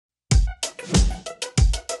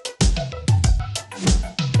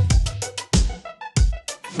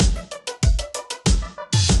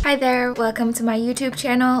Hi there, welcome to my YouTube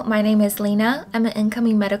channel. My name is Lena. I'm an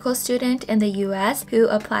incoming medical student in the US who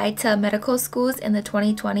applied to medical schools in the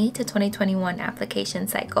 2020 to 2021 application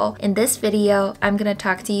cycle. In this video, I'm going to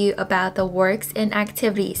talk to you about the works and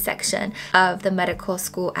activities section of the medical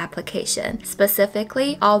school application.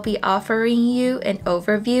 Specifically, I'll be offering you an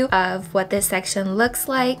overview of what this section looks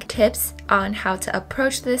like, tips on how to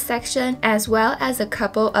approach this section, as well as a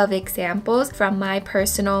couple of examples from my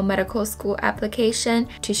personal medical school application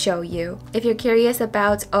to show you. If you're curious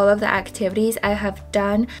about all of the activities I have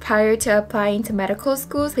done prior to applying to medical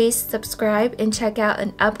schools, please subscribe and check out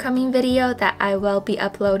an upcoming video that I will be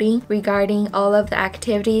uploading regarding all of the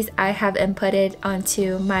activities I have inputted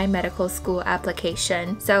onto my medical school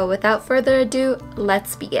application. So without further ado,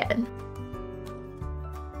 let's begin.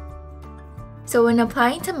 So when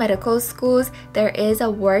applying to medical schools, there is a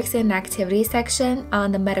works and activities section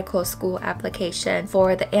on the medical school application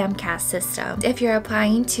for the AMCAS system. If you're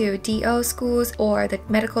applying to DO schools or the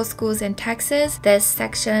medical schools in Texas, this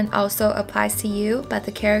section also applies to you, but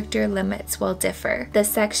the character limits will differ. This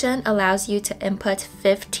section allows you to input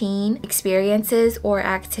 15 experiences or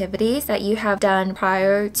activities that you have done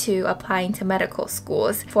prior to applying to medical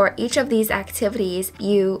schools. For each of these activities,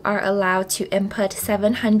 you are allowed to input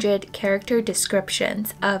 700 character descriptions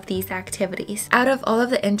of these activities. Out of all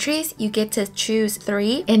of the entries, you get to choose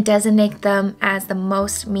 3 and designate them as the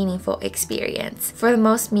most meaningful experience. For the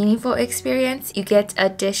most meaningful experience, you get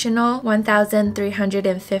additional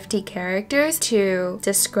 1,350 characters to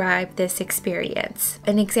describe this experience.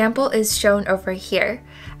 An example is shown over here.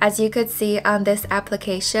 As you could see on this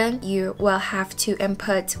application, you will have to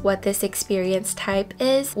input what this experience type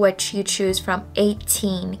is, which you choose from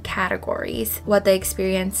 18 categories. What the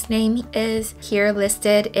experience name is here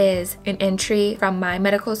listed is an entry from my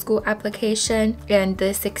medical school application, and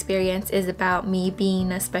this experience is about me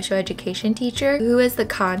being a special education teacher. Who is the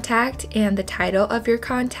contact and the title of your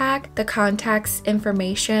contact, the contact's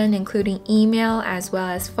information including email as well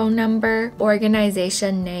as phone number,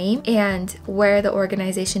 organization name, and where the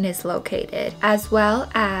organization is located, as well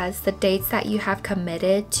as the dates that you have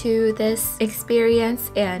committed to this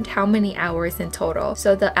experience and how many hours in total.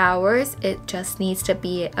 So the hours, it just needs to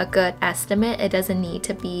be a good estimate. It doesn't need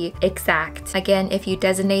to be exact. Again, if you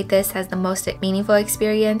designate this as the most meaningful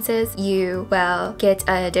experiences, you will get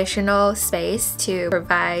an additional space to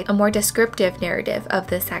provide a more descriptive narrative of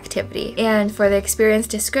this activity. And for the experience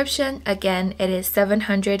description, again, it is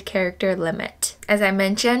 700 character limit. As I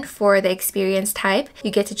mentioned, for the experience type,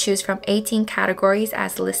 you get to choose from 18 categories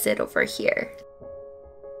as listed over here.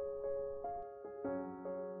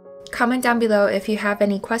 Comment down below if you have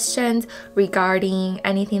any questions regarding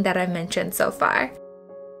anything that I've mentioned so far.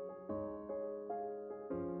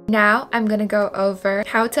 Now I'm going to go over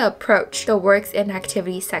how to approach the works and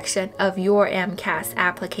activities section of your AMCAS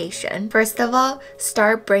application. First of all,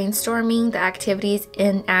 start brainstorming the activities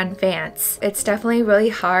in advance. It's definitely really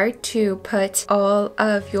hard to put all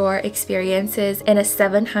of your experiences in a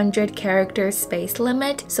 700 character space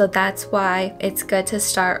limit, so that's why it's good to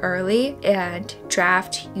start early and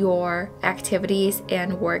draft your activities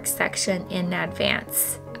and works section in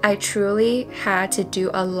advance. I truly had to do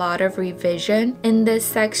a lot of revision in this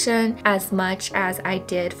section as much as I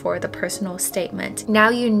did for the personal statement. Now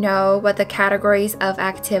you know what the categories of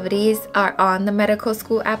activities are on the medical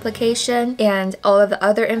school application and all of the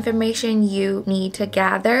other information you need to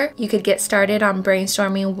gather. You could get started on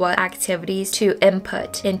brainstorming what activities to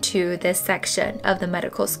input into this section of the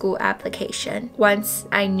medical school application. Once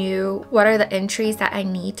I knew what are the entries that I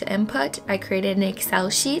need to input, I created an Excel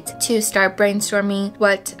sheet to start brainstorming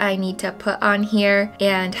what I need to put on here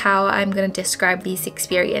and how I'm going to describe these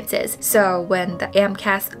experiences. So when the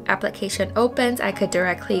AMCAS application opens, I could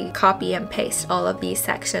directly copy and paste all of these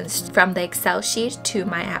sections from the Excel sheet to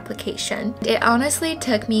my application. It honestly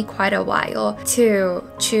took me quite a while to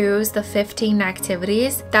choose the 15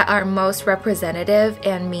 activities that are most representative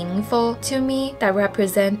and meaningful to me, that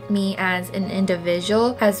represent me as an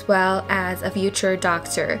individual as well as a future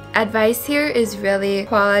doctor. Advice here is really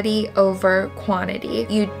quality over quantity.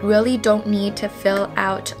 You really don't need to fill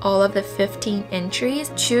out all of the 15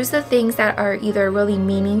 entries. Choose the things that are either really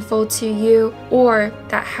meaningful to you or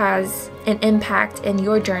that has an impact in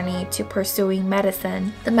your journey to pursuing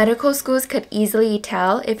medicine. The medical schools could easily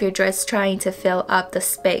tell if you're just trying to fill up the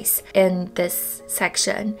space in this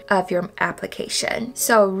section of your application.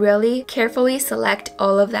 So really carefully select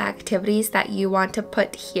all of the activities that you want to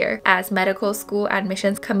put here, as medical school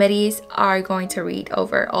admissions committees are going to read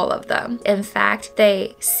over all of them. In fact,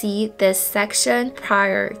 they see this section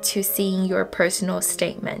prior to seeing your personal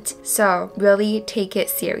statement. So really take it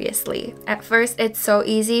seriously. At first, it's so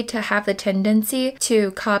easy to have the the tendency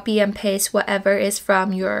to copy and paste whatever is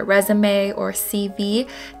from your resume or CV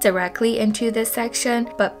directly into this section,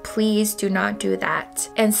 but please do not do that.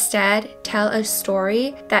 Instead, tell a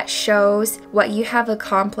story that shows what you have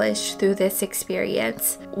accomplished through this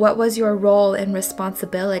experience. What was your role and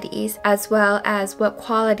responsibilities, as well as what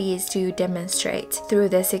qualities do you demonstrate through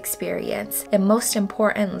this experience? And most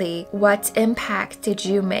importantly, what impact did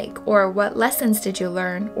you make, or what lessons did you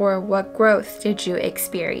learn, or what growth did you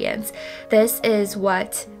experience? This is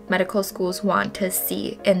what medical schools want to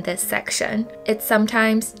see in this section.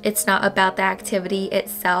 Sometimes it's not about the activity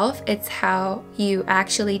itself, it's how you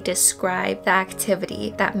actually describe the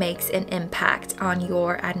activity that makes an impact on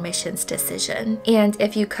your admissions decision. And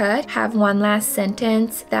if you could have one last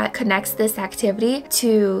sentence that connects this activity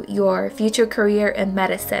to your future career in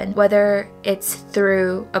medicine, whether it's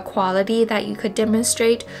through a quality that you could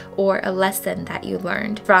demonstrate or a lesson that you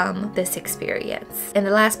learned from this experience. In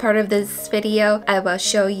the last part of this video, I will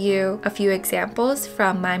show you a few examples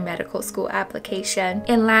from my medical school application.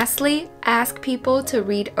 And lastly, ask people to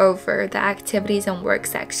read over the activities and work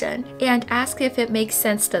section and ask if it makes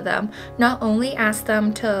sense to them. Not only ask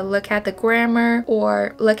them to look at the grammar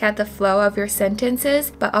or look at the flow of your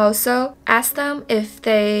sentences, but also ask them if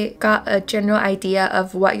they got a general idea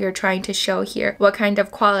of what you're trying to show here, what kind of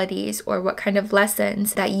qualities or what kind of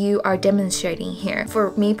lessons that you are demonstrating here.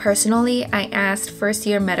 For me personally, I asked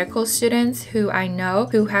first-year medical students who I know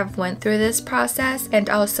who have went through this process, and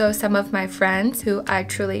also some of my friends who I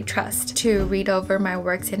truly trust, to read over my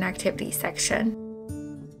works and activities section.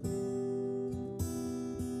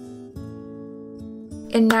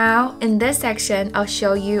 And now, in this section, I'll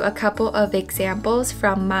show you a couple of examples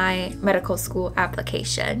from my medical school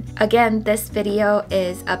application. Again, this video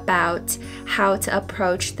is about how to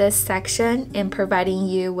approach this section in providing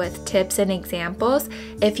you with tips and examples.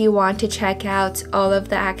 If you want to check out all of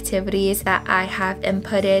the activities that I have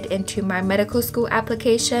inputted into my medical school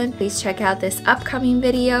application, please check out this upcoming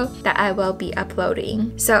video that I will be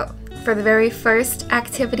uploading. So, for the very first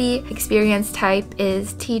activity, experience type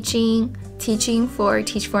is teaching for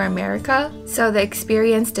Teach for America. So the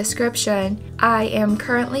experience description, I am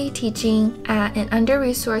currently teaching at an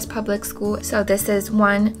under-resourced public school. So this is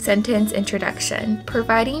one sentence introduction.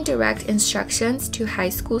 Providing direct instructions to high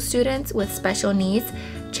school students with special needs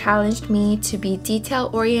challenged me to be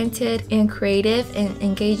detail-oriented and creative in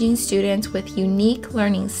engaging students with unique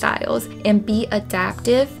learning styles and be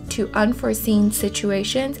adaptive to unforeseen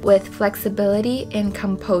situations with flexibility and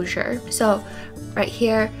composure. So right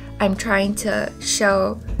here, I'm trying to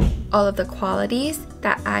show all of the qualities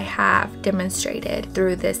that I have demonstrated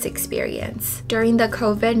through this experience. During the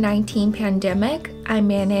COVID-19 pandemic, I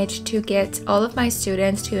managed to get all of my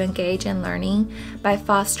students to engage in learning by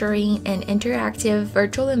fostering an interactive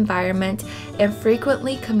virtual environment and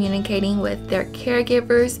frequently communicating with their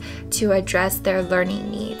caregivers to address their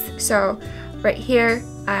learning needs. So right here,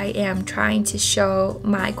 I am trying to show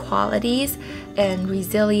my qualities and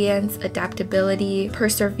resilience, adaptability,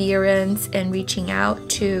 perseverance, and reaching out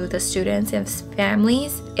to the students and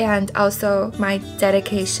families, and also my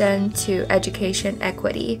dedication to education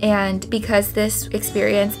equity. And because this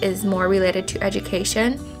experience is more related to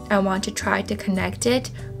education, I want to try to connect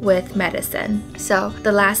it with medicine. So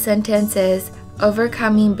the last sentence is,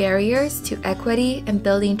 overcoming barriers to equity and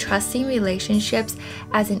building trusting relationships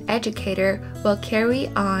as an educator will carry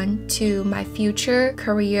on to my future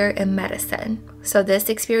career in medicine. So this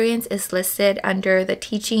experience is listed under the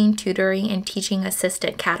teaching, tutoring, and teaching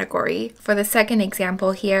assistant category. For the second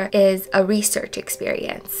example here is a research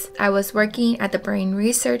experience. I was working at the Brain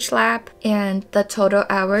Research Lab and the total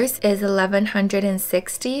hours is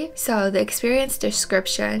 1160. So the experience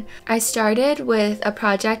description, I started with a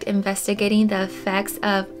project investigating the effects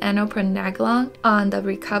of anopranagolon on the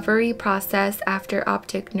recovery process after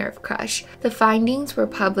optic nerve crush. The findings were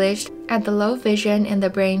published at the Low Vision in the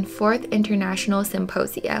Brain 4th International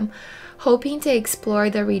Symposium. Hoping to explore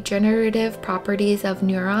the regenerative properties of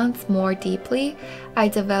neurons more deeply, I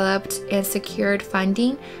developed and secured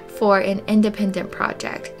funding for an independent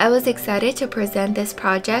project. I was excited to present this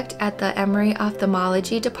project at the Emory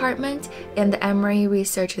Ophthalmology Department and the Emory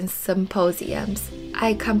Research and Symposiums.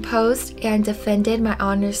 I composed and defended my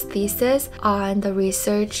honors thesis on the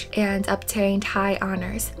research and obtained high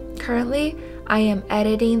honors. Currently, I am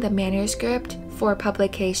editing the manuscript for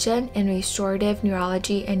publication in restorative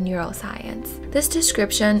neurology and neuroscience. This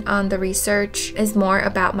description on the research is more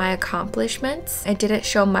about my accomplishments. I didn't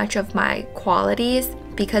show much of my qualities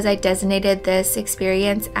because I designated this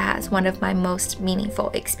experience as one of my most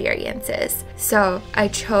meaningful experiences. So I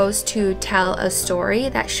chose to tell a story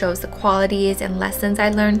that shows the qualities and lessons I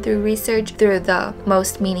learned through research through the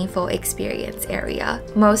most meaningful experience area.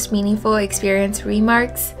 Most meaningful experience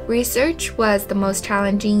remarks. Research was the most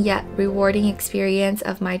challenging yet rewarding experience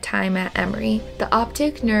of my time at Emory. The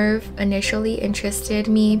optic nerve initially interested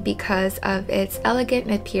me because of its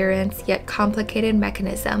elegant appearance yet complicated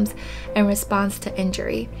mechanisms in response to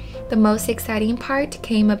injury. The most exciting part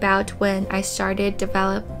came about when I started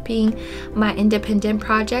developing my independent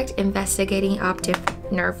project investigating optic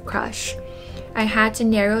nerve crush. I had to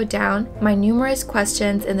narrow down my numerous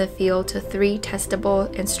questions in the field to 3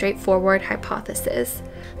 testable and straightforward hypotheses.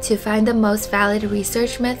 To find the most valid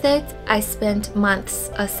research methods, I spent months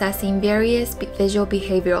assessing various visual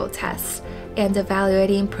behavioral tests and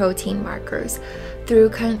evaluating protein markers. Through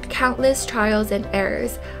countless trials and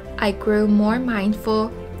errors, I grew more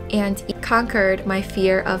mindful and conquered my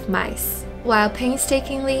fear of mice. While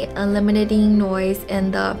painstakingly eliminating noise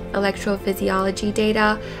in the electrophysiology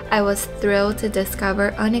data, I was thrilled to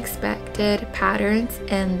discover unexpected patterns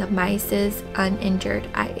in the mice's uninjured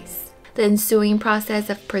eyes. The ensuing process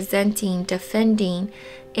of presenting, defending,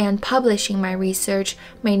 and publishing my research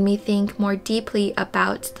made me think more deeply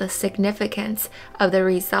about the significance of the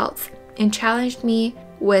results and challenged me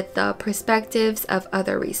with the perspectives of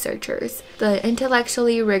other researchers. The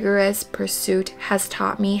intellectually rigorous pursuit has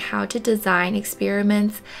taught me how to design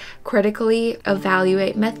experiments, critically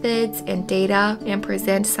evaluate methods and data, and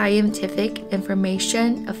present scientific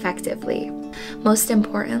information effectively. Most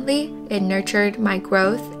importantly, it nurtured my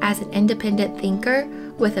growth as an independent thinker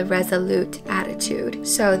with a resolute attitude.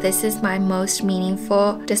 So this is my most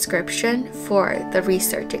meaningful description for the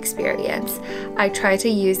research experience. I try to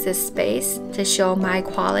use this space to show my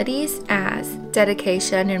qualities as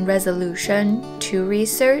dedication and resolution to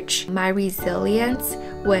research, my resilience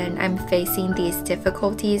when I'm facing these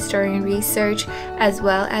difficulties during research, as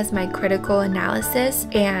well as my critical analysis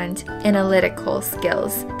and analytical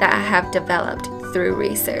skills that I have developed through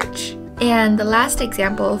research. And the last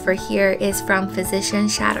example over here is from physician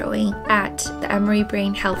shadowing at the Emory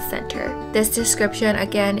Brain Health Center. This description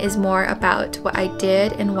again is more about what I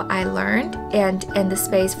did and what I learned, and in the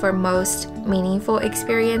space for most meaningful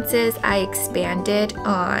experiences, I expanded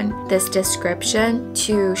on this description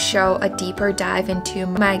to show a deeper dive into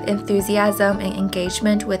my enthusiasm and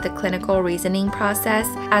engagement with the clinical reasoning process,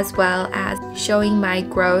 as well as showing my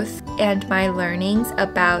growth and my learnings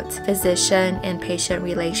about physician and patient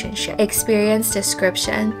relationship. Experience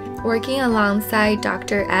description. Working alongside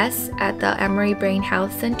Dr. S at the Emory Brain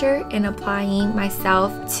Health Center and applying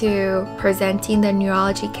myself to presenting the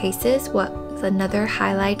neurology cases was another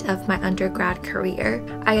highlight of my undergrad career.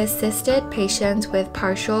 I assisted patients with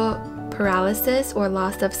partial paralysis or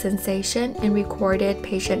loss of sensation and recorded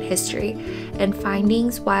patient history and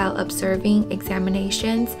findings while observing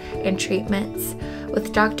examinations and treatments.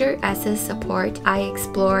 With Dr. S's support, I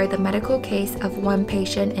explored the medical case of one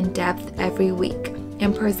patient in depth every week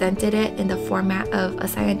and presented it in the format of a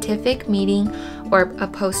scientific meeting or a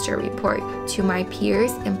poster report to my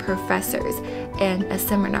peers and professors in a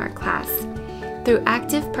seminar class. Through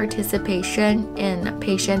active participation in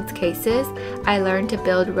patients' cases, I learned to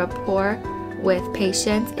build rapport with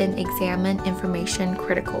patients and examine information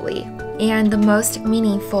critically. And the most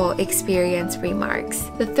meaningful experience remarks.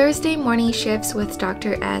 The Thursday morning shifts with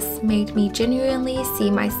Dr. S made me genuinely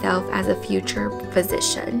see myself as a future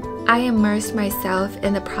physician. I immersed myself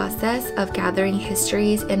in the process of gathering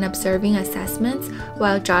histories and observing assessments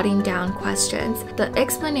while jotting down questions. The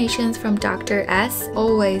explanations from Dr. S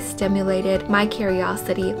always stimulated my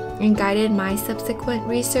curiosity and guided my subsequent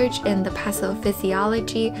research in the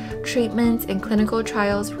pathophysiology, treatments, and clinical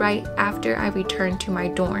trials right after I returned to my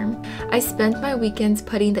dorm. I spent my weekends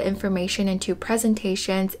putting the information into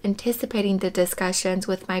presentations, anticipating the discussions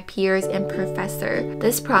with my peers and professor.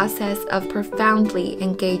 This process of profoundly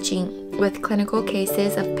engaging with clinical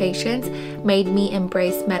cases of patients made me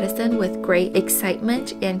embrace medicine with great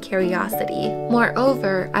excitement and curiosity.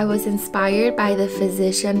 Moreover, I was inspired by the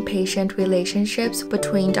physician-patient relationships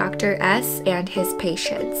between Dr. S and his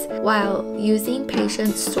patients. While using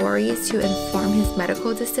patient stories to inform his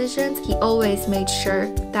medical decisions, he always made sure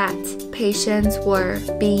that patients were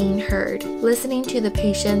being heard. Listening to the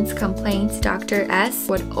patient's complaints, Dr. S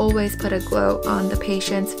would always put a glow on the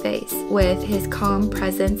patient's face with his calm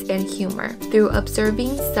presence and humor. Through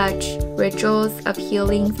observing such rituals of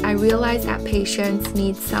healings, I realized that patients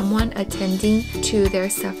need someone attending to their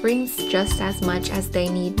sufferings just as much as they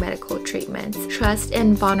need medical treatments. Trust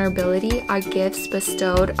and vulnerability are gifts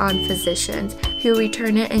bestowed on physicians who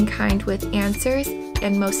return it in kind with answers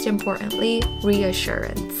and, most importantly,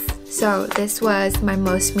 reassurance. So this was my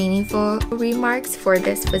most meaningful remarks for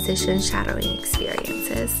this physician shadowing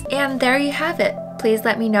experiences. And there you have it. Please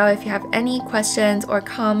let me know if you have any questions or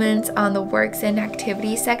comments on the works and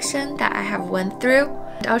activities section that I have went through.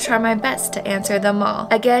 I'll try my best to answer them all.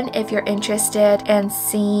 Again, if you're interested in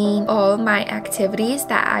seeing all my activities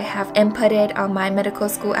that I have inputted on my medical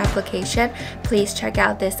school application, please check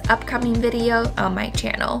out this upcoming video on my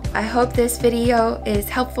channel. I hope this video is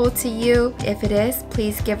helpful to you. If it is,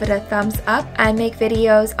 please give it a thumbs up. I make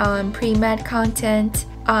videos on pre-med content,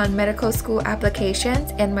 on medical school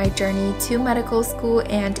applications, and my journey to medical school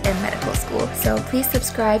and in medical school. So please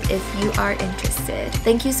subscribe if you are interested.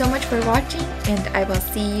 Thank you so much for watching, and I will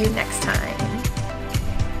see you next time.